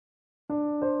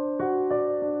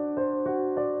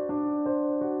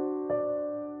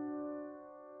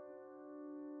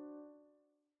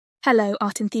Hello,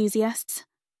 art enthusiasts.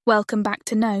 Welcome back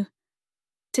to Know.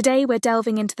 Today we're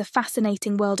delving into the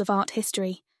fascinating world of art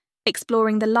history,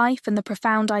 exploring the life and the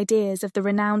profound ideas of the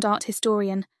renowned art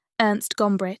historian Ernst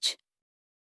Gombrich.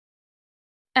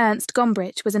 Ernst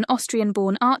Gombrich was an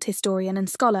Austrian-born art historian and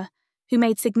scholar who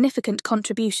made significant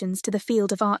contributions to the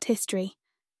field of art history.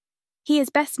 He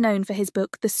is best known for his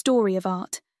book The Story of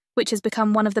Art, which has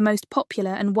become one of the most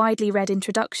popular and widely read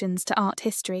introductions to art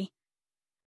history.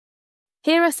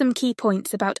 Here are some key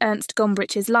points about Ernst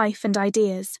Gombrich's life and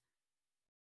ideas.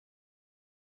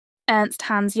 Ernst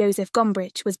Hans Josef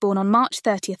Gombrich was born on March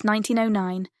 30th,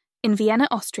 1909, in Vienna,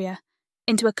 Austria,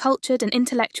 into a cultured and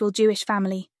intellectual Jewish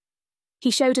family. He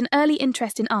showed an early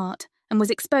interest in art and was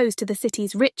exposed to the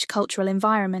city's rich cultural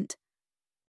environment.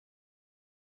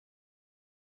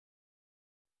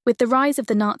 With the rise of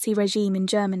the Nazi regime in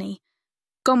Germany,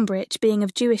 Gombrich, being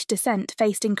of Jewish descent,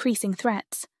 faced increasing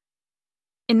threats.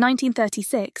 In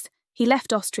 1936, he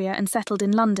left Austria and settled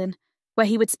in London, where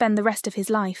he would spend the rest of his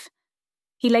life.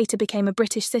 He later became a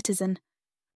British citizen.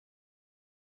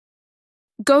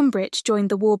 Gombrich joined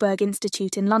the Warburg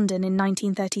Institute in London in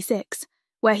 1936,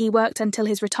 where he worked until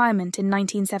his retirement in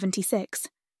 1976.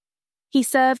 He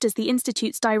served as the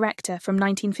Institute's director from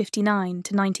 1959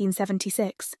 to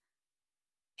 1976.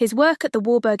 His work at the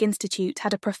Warburg Institute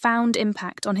had a profound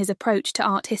impact on his approach to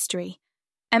art history,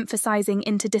 emphasizing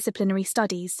interdisciplinary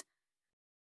studies.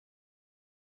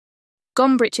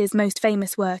 Gombrich's most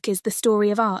famous work is The Story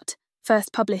of Art,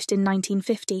 first published in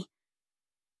 1950.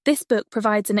 This book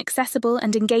provides an accessible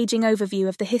and engaging overview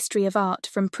of the history of art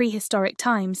from prehistoric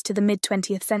times to the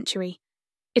mid-20th century.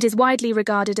 It is widely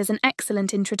regarded as an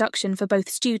excellent introduction for both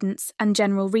students and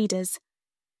general readers.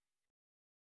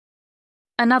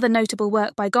 Another notable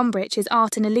work by Gombrich is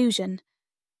Art and Illusion,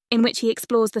 in which he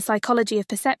explores the psychology of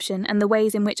perception and the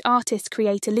ways in which artists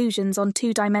create illusions on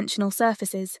two-dimensional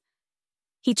surfaces.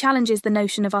 He challenges the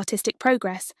notion of artistic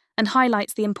progress and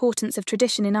highlights the importance of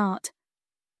tradition in art.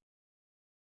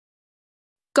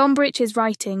 Gombrich's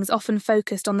writings often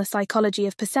focused on the psychology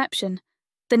of perception,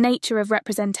 the nature of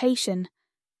representation,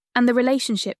 and the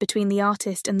relationship between the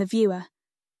artist and the viewer.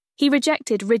 He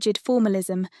rejected rigid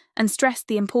formalism and stressed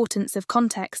the importance of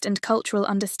context and cultural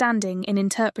understanding in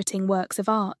interpreting works of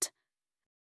art.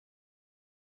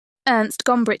 Ernst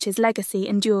Gombrich's legacy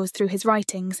endures through his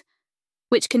writings,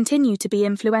 which continue to be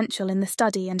influential in the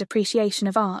study and appreciation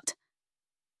of art.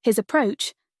 His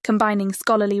approach, combining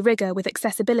scholarly rigor with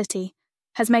accessibility,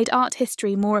 has made art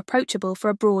history more approachable for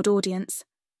a broad audience.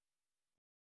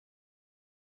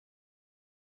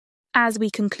 As we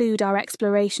conclude our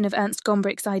exploration of Ernst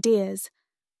Gombrich's ideas,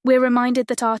 we're reminded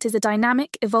that art is a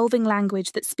dynamic, evolving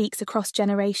language that speaks across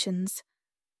generations.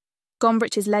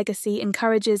 Gombrich's legacy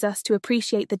encourages us to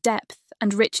appreciate the depth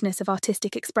and richness of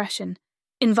artistic expression,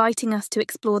 inviting us to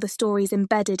explore the stories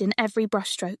embedded in every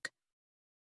brushstroke.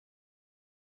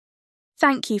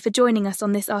 Thank you for joining us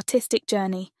on this artistic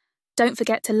journey. Don't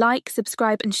forget to like,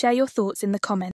 subscribe, and share your thoughts in the comments.